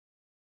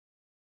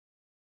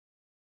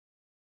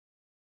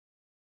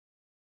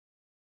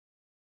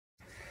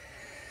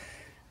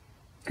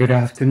Good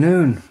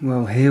afternoon.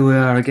 Well, here we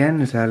are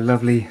again at our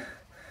lovely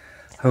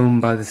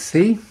home by the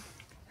sea.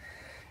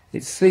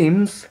 It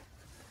seems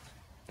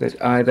that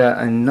either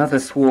another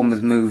swarm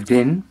has moved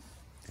in,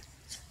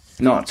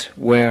 not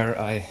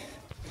where I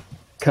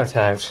cut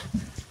out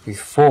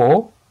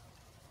before,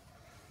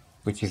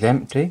 which is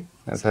empty.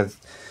 As I've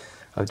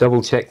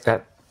double-checked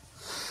that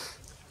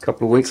a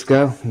couple of weeks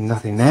ago,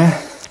 nothing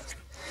there,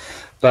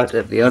 but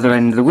at the other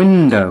end of the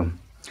window.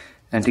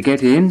 And to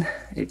get in,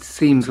 it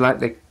seems like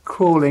they're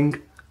crawling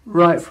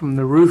right from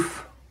the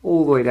roof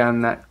all the way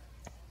down that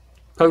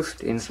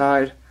post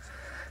inside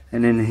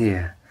and in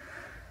here.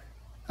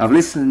 I've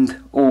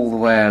listened all the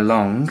way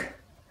along,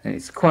 and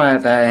it's quiet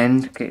at that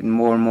end, getting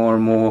more and more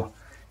and more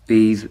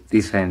bees at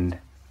this end.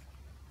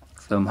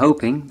 So I'm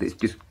hoping that it's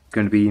just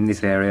going to be in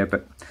this area,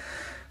 but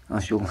I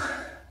shall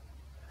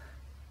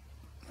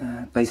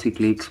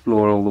basically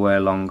explore all the way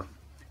along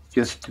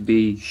just to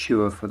be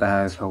sure for the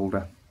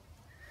householder.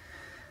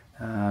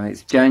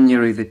 It's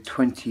January the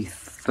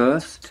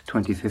 21st,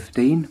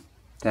 2015,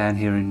 down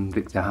here in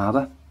Victor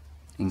Harbour,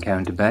 in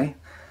Counter Bay.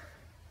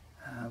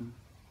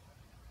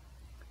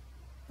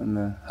 And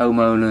the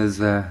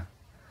homeowners are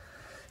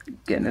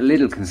getting a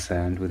little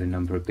concerned with the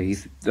number of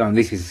bees.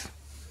 This is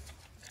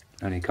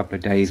only a couple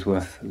of days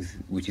worth,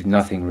 which is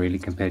nothing really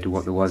compared to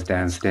what there was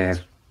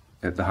downstairs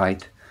at the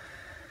height.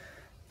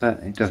 But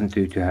it doesn't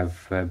do to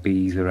have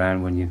bees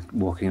around when you're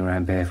walking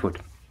around barefoot.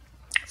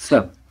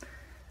 So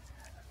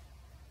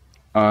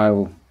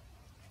I'll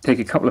take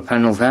a couple of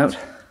panels out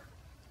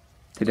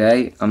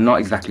today. I'm not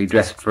exactly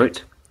dressed for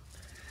it.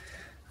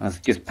 I was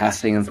just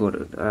passing and thought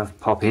I'd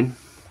pop in.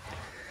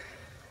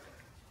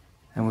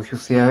 And we shall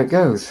see how it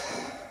goes.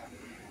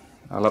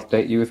 I'll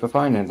update you if I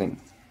find anything.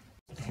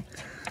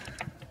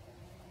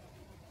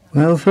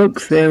 Well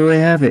folks, there we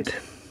have it.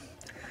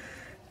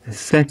 The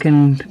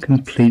second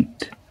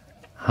complete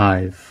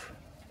hive.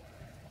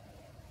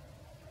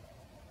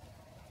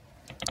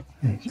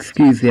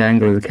 Excuse the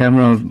angle of the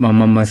camera,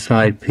 I'm on my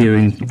side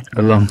peering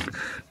along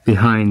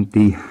behind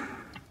the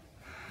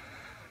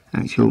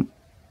actual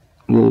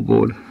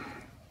wallboard.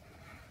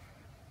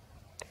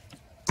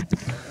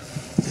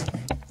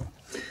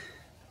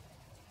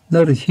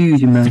 Not a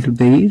huge amount of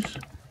bees,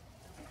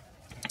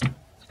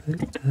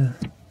 but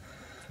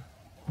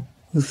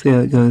we'll see how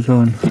it goes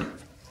on.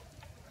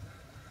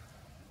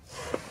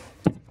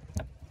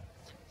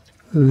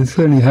 Well, they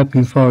certainly have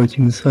been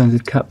foraging the signs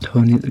of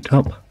captony at the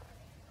top.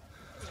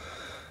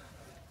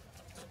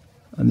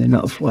 And they're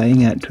not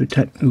flying out to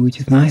attack me, which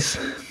is nice.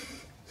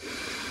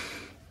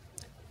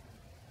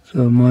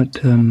 So I might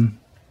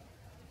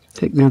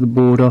take the other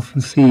board off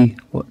and see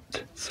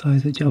what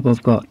size of job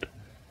I've got,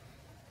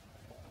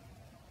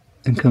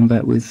 and come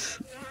back with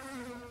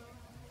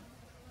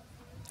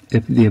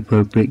the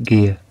appropriate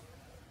gear.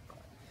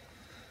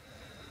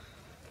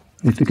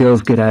 If the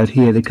girls get out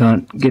here, they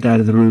can't get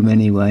out of the room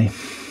anyway.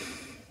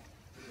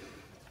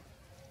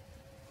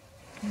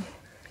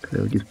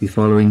 They'll just be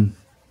following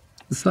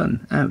the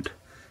sun out.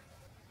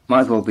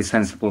 Might as well be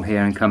sensible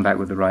here and come back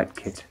with the right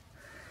kit.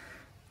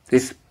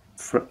 This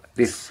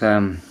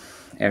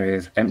area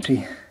is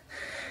empty.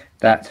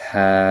 That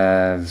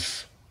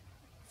has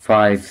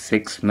 5,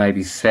 6,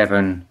 maybe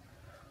 7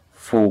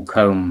 full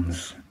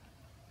combs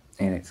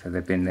in it, so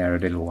they've been there a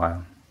little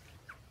while.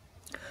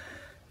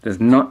 There's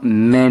not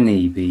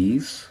many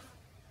bees,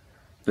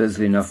 but there's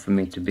enough for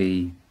me to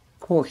be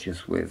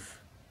cautious with,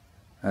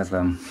 as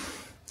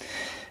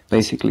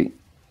basically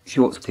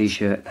shorts,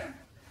 t-shirt,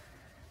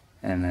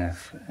 and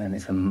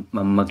it's a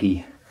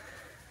muggy,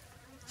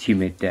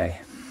 humid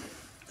day,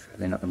 so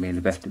they're not going to be in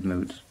the best of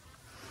moods.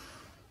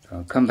 So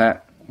I'll come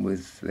back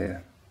with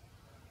the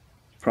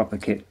proper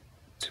kit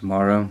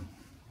tomorrow,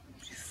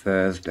 which is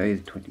Thursday,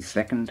 the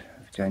 22nd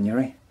of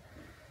January,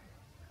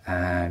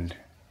 and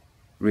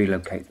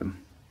relocate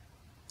them.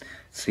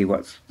 See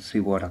what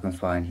I can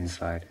find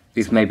inside.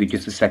 This may be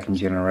just a second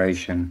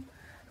generation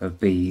of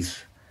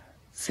bees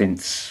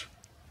since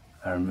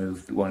I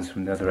removed the ones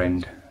from the other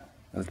end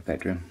of the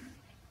bedroom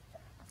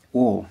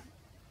wall.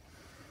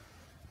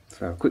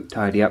 So a quick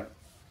tidy up,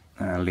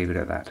 and I'll leave it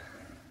at that.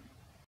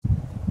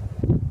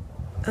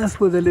 That's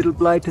where the little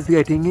blighter's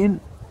getting in,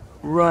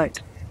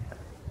 right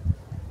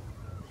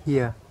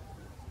here,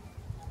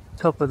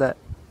 top of that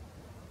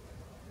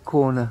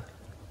corner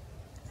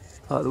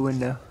part of the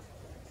window.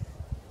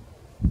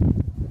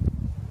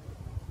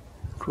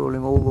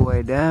 Crawling all the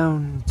way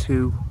down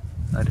to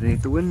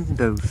underneath the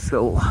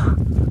windowsill.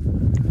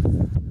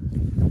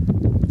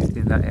 Just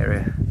in that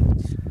area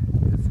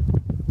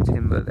of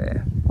timber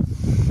there.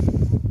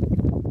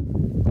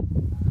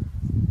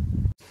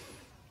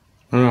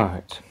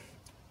 Right,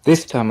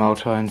 this time I'll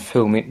try and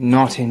film it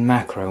not in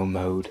macro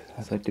mode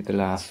as I did the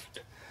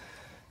last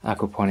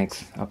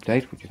aquaponics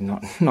update, which is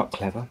not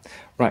clever.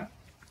 Right,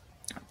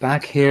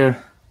 back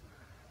here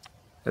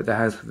at the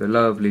house with a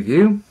lovely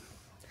view,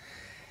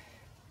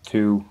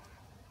 to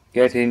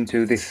get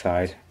into this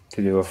side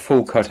to do a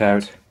full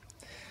cutout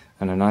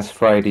on a nice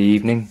Friday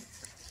evening.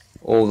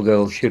 All the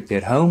girls should be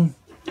at home.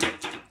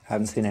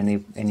 Haven't seen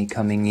any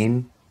coming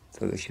in,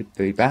 so they should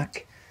be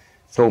back.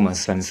 It's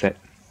almost sunset.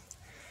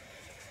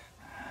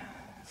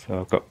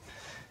 So I've got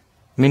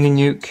mini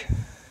nuke,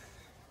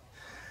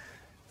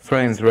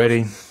 frames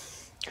ready,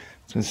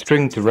 some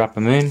string to wrap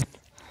them in.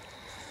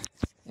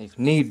 If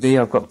need be,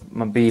 I've got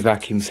my bee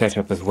vacuum set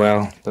up as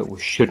well, but we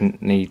shouldn't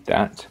need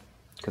that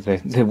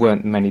because there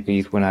weren't many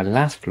bees when I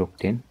last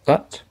looked in,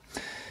 but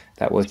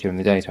that was during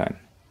the daytime.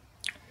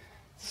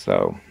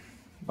 So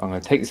I'm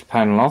going to take this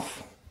panel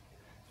off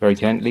very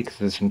gently because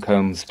there's some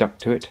combs stuck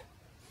to it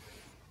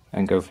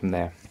and go from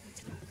there.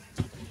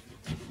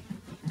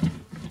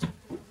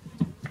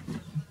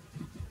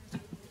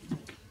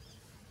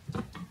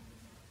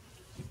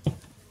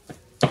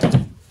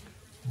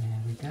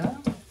 There we go.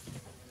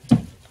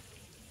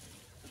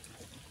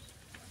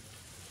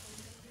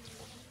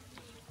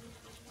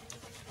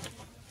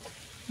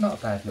 Not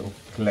a bad little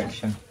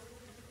collection.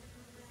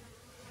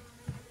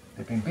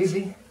 They've been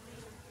busy.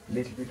 A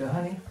little bit of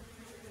honey.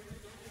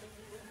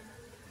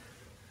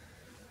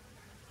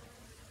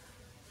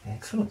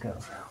 Excellent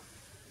girls.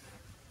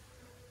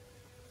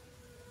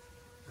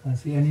 Can't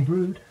see any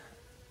brood.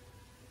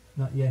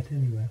 Not yet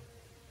anyway.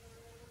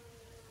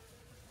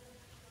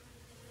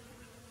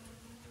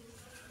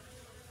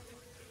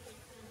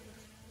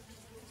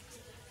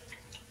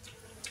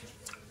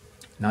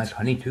 Nice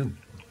honey too.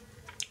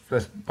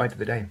 First bite of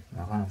the day.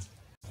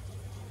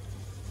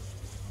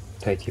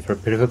 Take you for a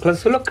bit of a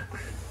closer look.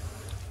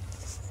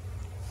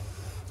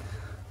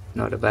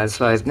 Not a bad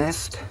sized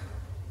nest.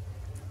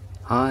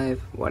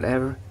 Hive,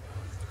 whatever.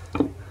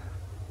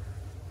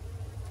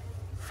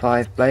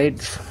 5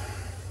 blades.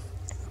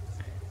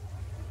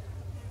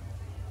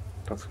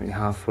 Approximately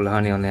half full of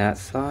honey on the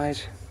outside.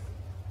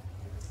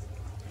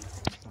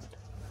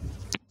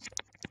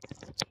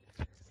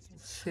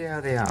 Let's see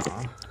how they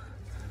are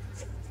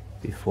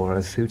before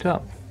I suit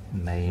up.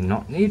 May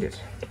not need it.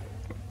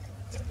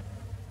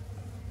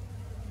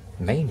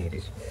 May need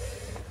it.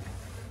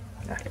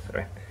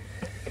 Sorry.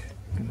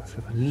 Give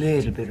myself a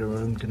little bit of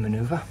room to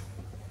maneuver.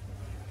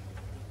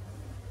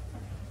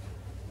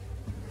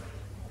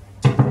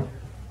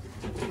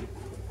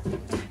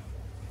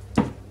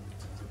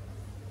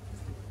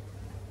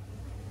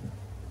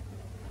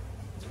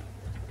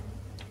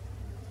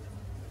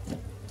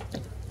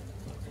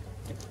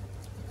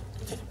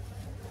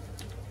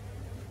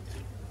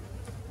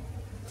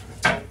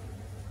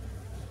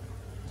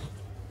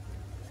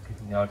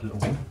 The odd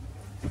little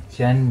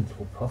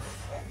gentle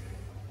puff.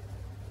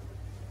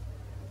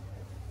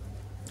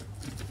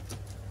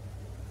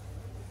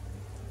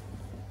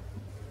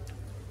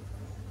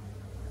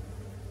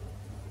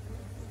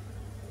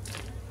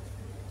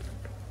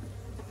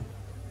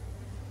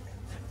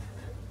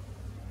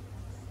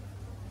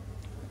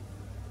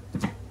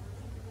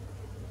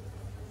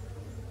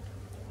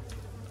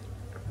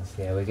 Let's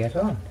see how we get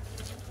on.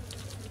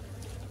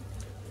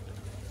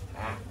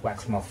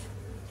 Wax moth.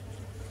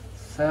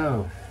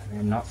 So,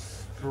 they're not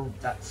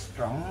that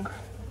strong,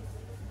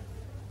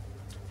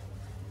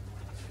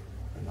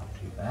 but not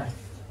too bad.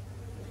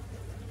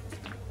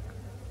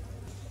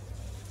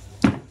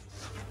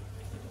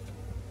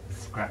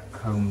 Scrap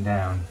comb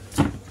down,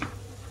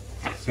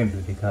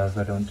 simply because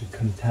I don't want to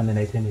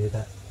contaminate any of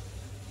that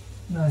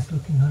nice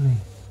looking honey.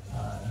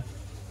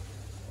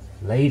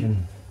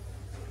 Laden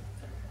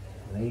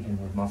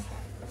with moth.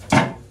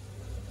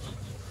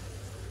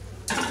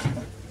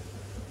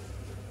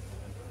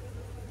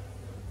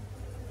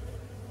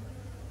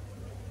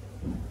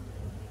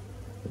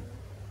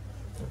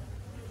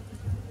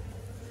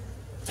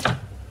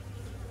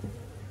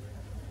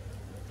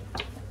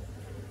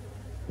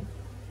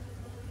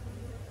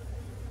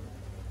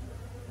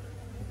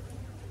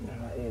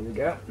 Here we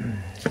go.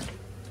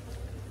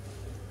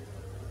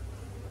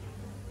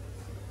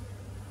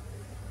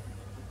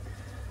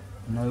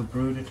 No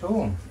brood at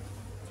all.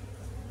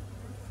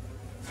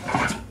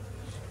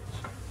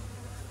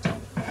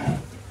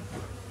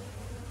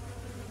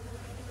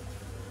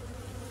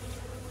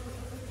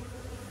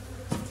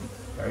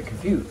 Very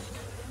confused.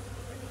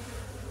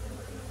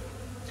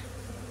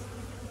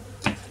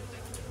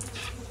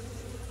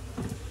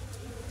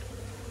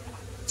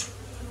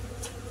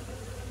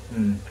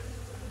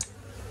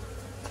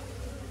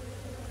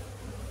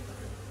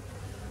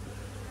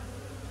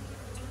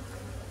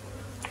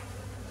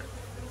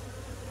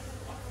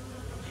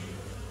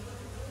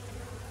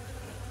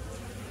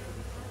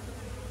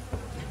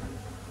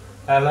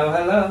 Hello,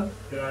 hello.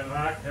 G'day,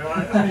 Mark. How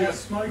are you? Oh, you're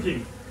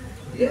smoking.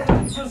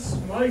 Yeah. Just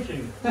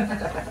smoking. Oh,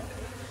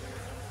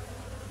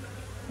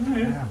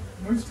 yeah.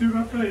 We've still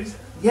got bees.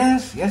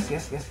 Yes.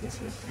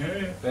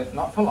 Yeah. But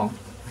not for long.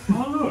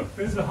 Oh, look,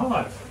 there's a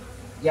hive.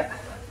 Yeah.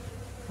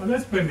 Well,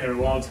 that's been there a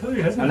while too,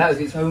 hasn't it? And that was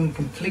its own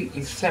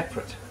completely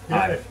separate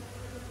hive.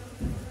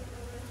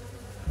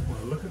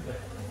 Well, look at that.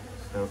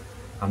 So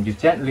I'm just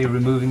gently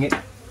removing it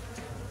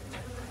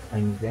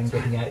and then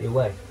getting out of your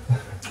way.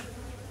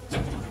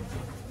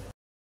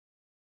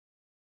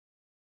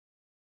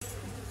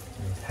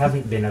 It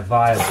hasn't been a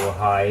viable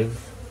hive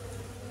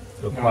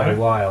for quite a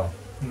while.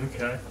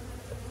 Okay.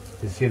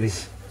 You see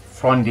this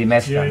frondy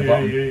mess down the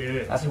bottom?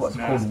 Yeah. That's what's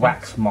called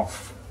wax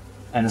moth.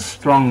 And a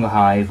strong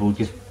hive will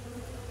just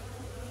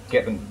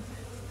get them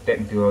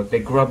to they're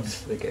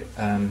grubs. They get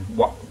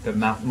what the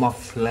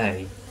moths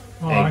lay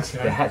eggs.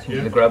 Okay. They hatch into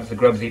Yeah. the grubs. The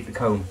grubs eat the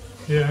comb.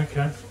 Yeah,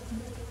 okay.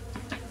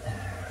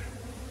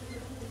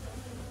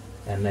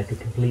 And make a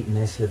complete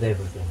mess of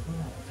everything.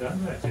 Oh,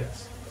 done that,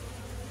 yes.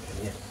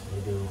 Yes,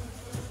 they do.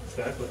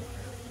 Exactly.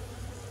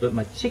 But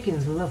my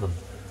chickens love them.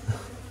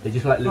 They're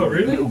just like Oh,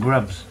 really? little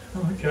grubs.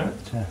 Oh, okay.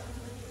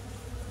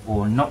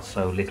 Or not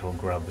so little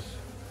grubs.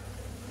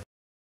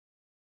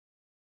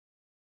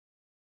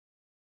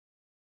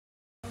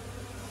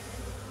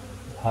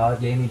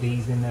 Hardly any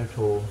bees in there at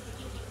all.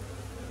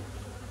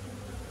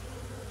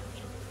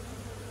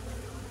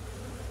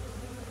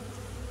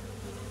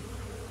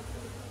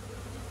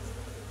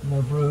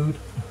 No brood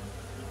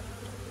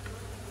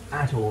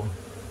at all.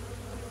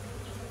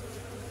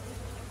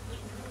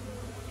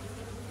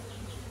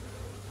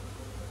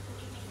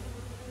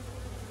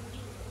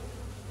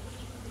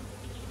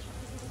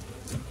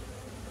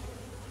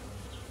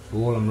 So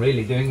all I'm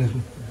really doing is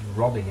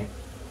robbing it.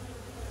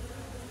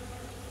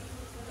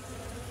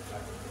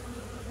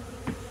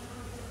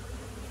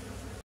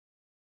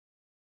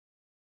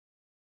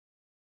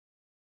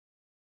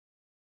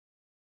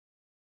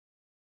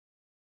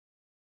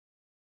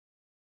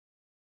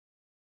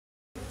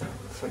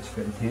 Such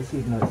that it is,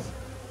 even though it's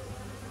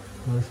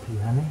mostly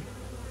honey.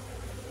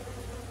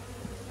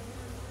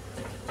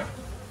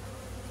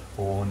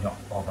 Or not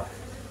bother.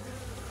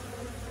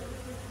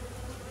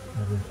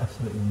 There is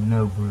absolutely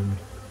no brood.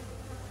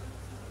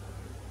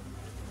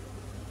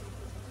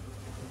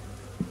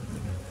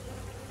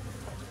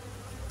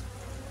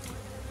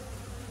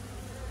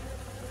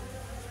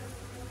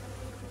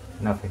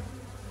 Nothing.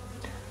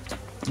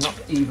 Not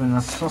even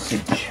a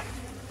sausage.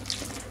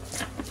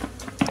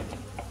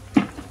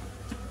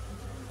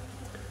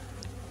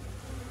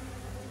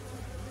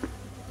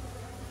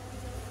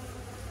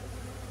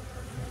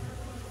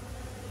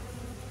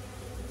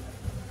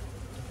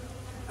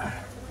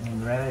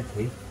 In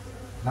reality,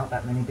 not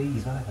that many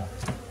bees either.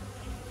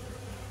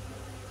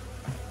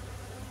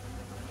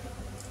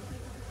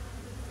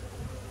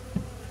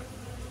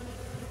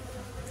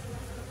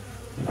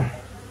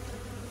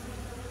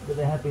 But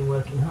they have been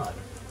working hard.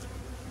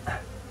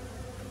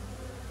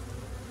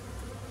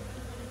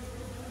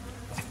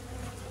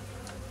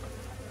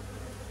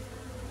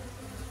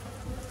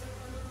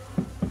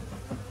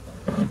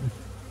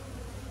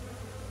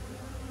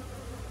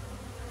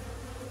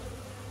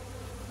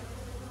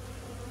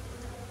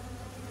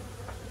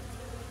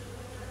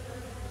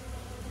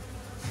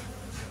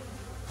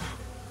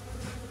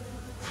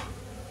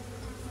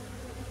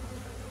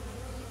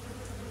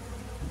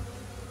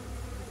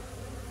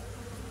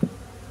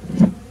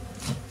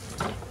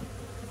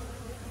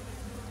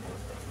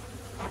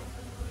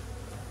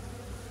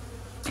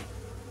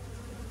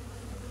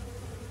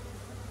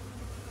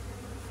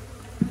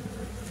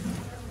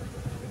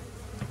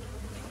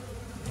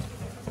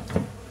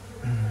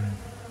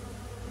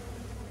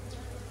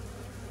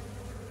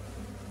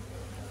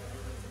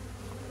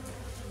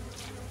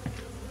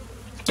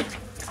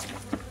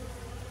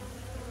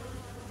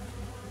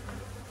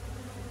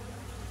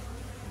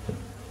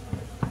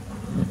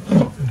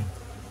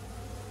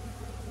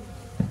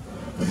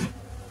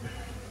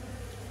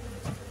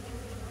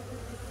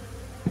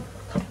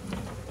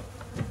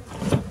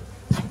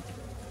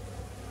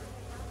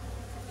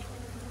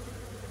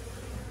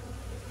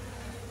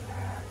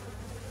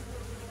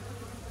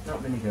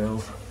 Not many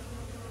girls.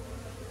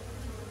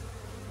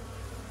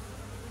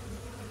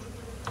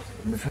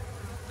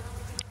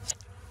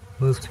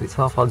 Most of it's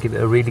off, I'll give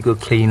it a really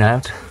good clean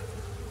out.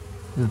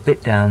 There's a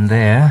bit down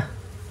there.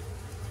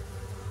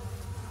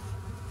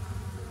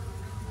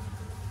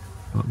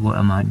 But what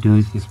I might do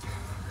is just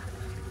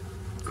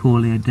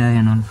call it a day,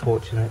 and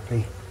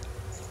unfortunately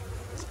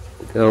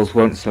The girls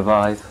won't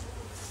survive.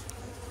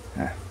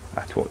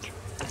 I torch.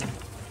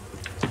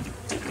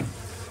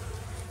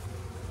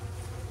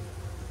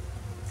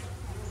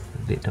 a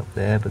bit up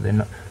there, but they're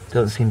not,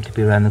 don't seem to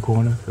be around the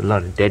corner. There's a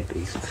lot of dead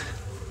bees.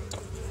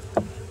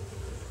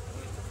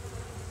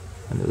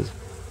 And there was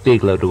a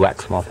big load of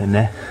wax moth in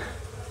there.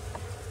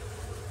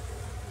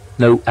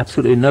 No,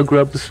 absolutely no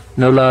grubs,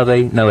 no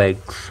larvae, no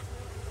eggs.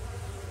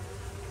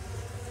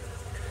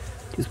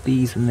 Just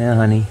bees and their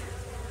honey.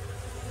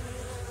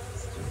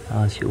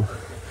 I shall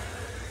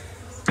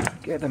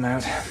get them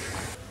out.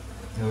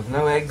 There was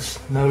no eggs,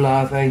 no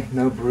larvae,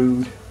 no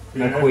brood,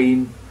 no Yeah.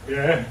 queen.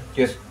 Yeah.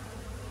 Just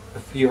a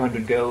few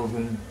hundred girls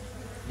and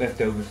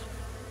leftovers.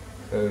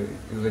 So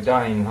it was a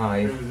dying It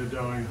hive. was a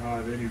dying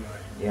hive anyway.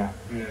 Yeah.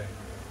 Yeah.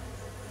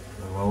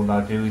 So all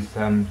I do is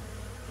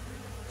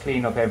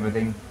clean up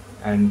everything,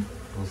 and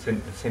we'll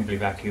simply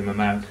vacuum them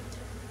out.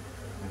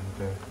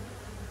 And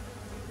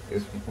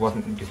it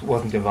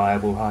wasn't a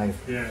viable hive,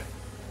 Yeah.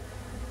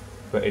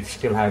 but it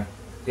still had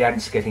the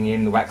ants getting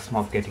in, the wax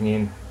moth getting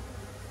in,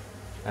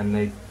 and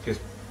they just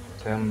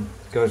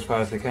go as far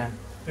as they can.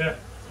 Yeah.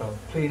 So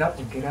clean up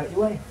and get out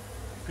your way.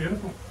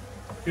 Beautiful.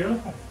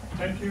 Beautiful.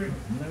 Thank you.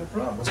 No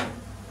problem.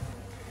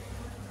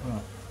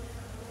 Well,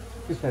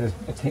 just had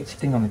a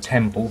sting on the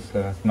temple,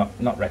 so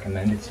not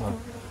recommended. So I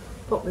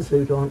put my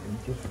suit on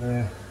and just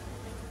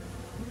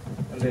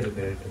a little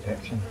bit of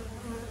protection.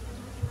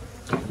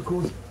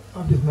 Because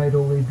I've just made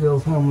all these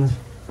girls homeless.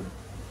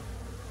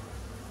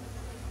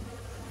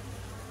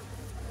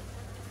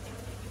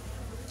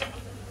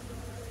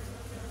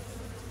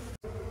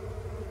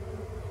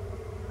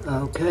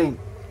 Okay,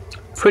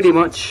 pretty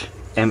much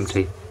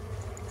empty.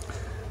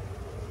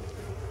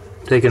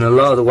 Taking a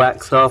lot of the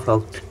wax off,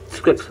 I'll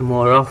strip some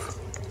more off.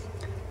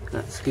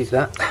 Excuse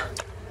that.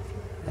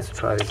 Let's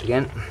try this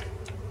again.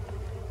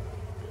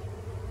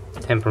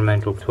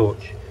 Temperamental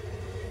torch.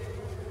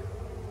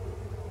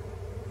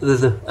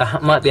 There's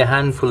might be a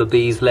handful of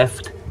bees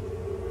left.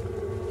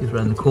 Just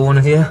around the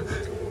corner here.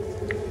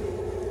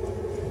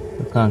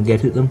 I can't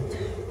get at them.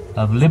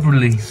 I've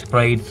liberally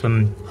sprayed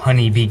some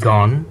honey bee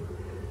gone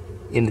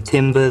in the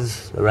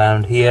timbers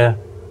around here.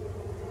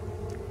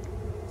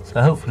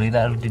 So hopefully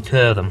that'll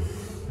deter them.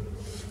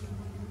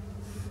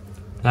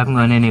 They haven't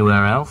gone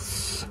anywhere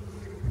else.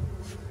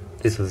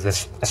 This was a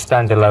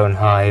standalone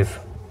hive,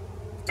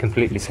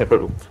 completely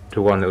separate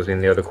to one that was in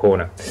the other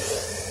corner.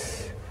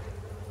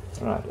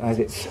 Right, as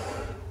it's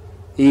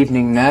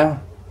evening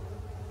now,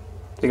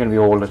 they're going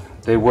to be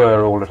they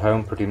were all at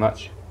home pretty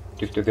much.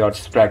 Just the odd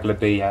straggler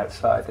bee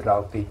outside that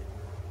I'll be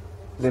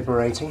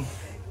liberating.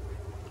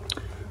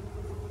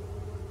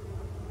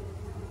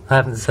 I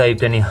haven't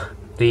saved any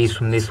bees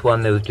from this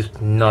one, there was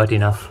just not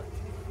enough.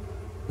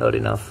 Not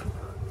enough.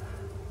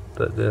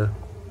 But there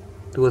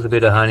was a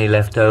bit of honey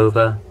left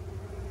over.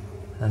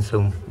 And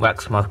some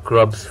wax moth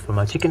grubs for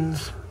my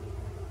chickens.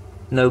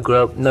 No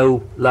grub,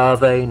 no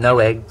larvae, no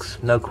eggs,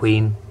 no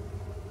queen.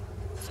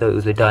 So it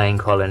was a dying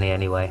colony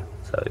anyway.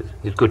 So it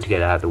was good to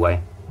get out of the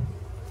way.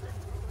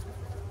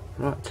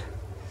 Right.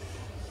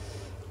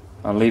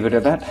 I'll leave it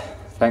at that.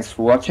 Thanks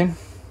for watching.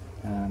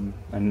 And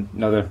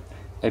another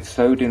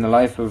episode in the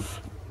life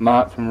of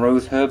Mark from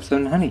Rose Herbs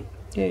and Honey.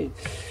 Yay.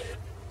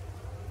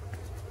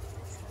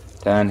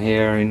 Down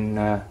here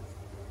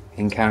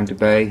in County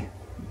Bay,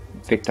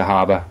 Victor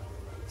Harbour,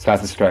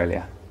 South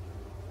Australia.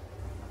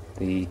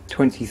 The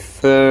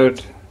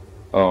 23rd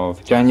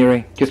of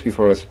January, just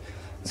before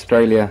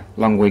Australia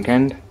long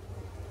weekend.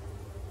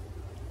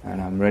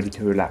 And I'm ready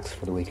to relax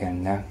for the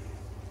weekend now.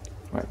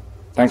 Right.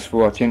 Thanks for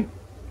watching.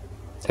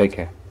 Take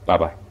care. Bye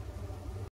bye.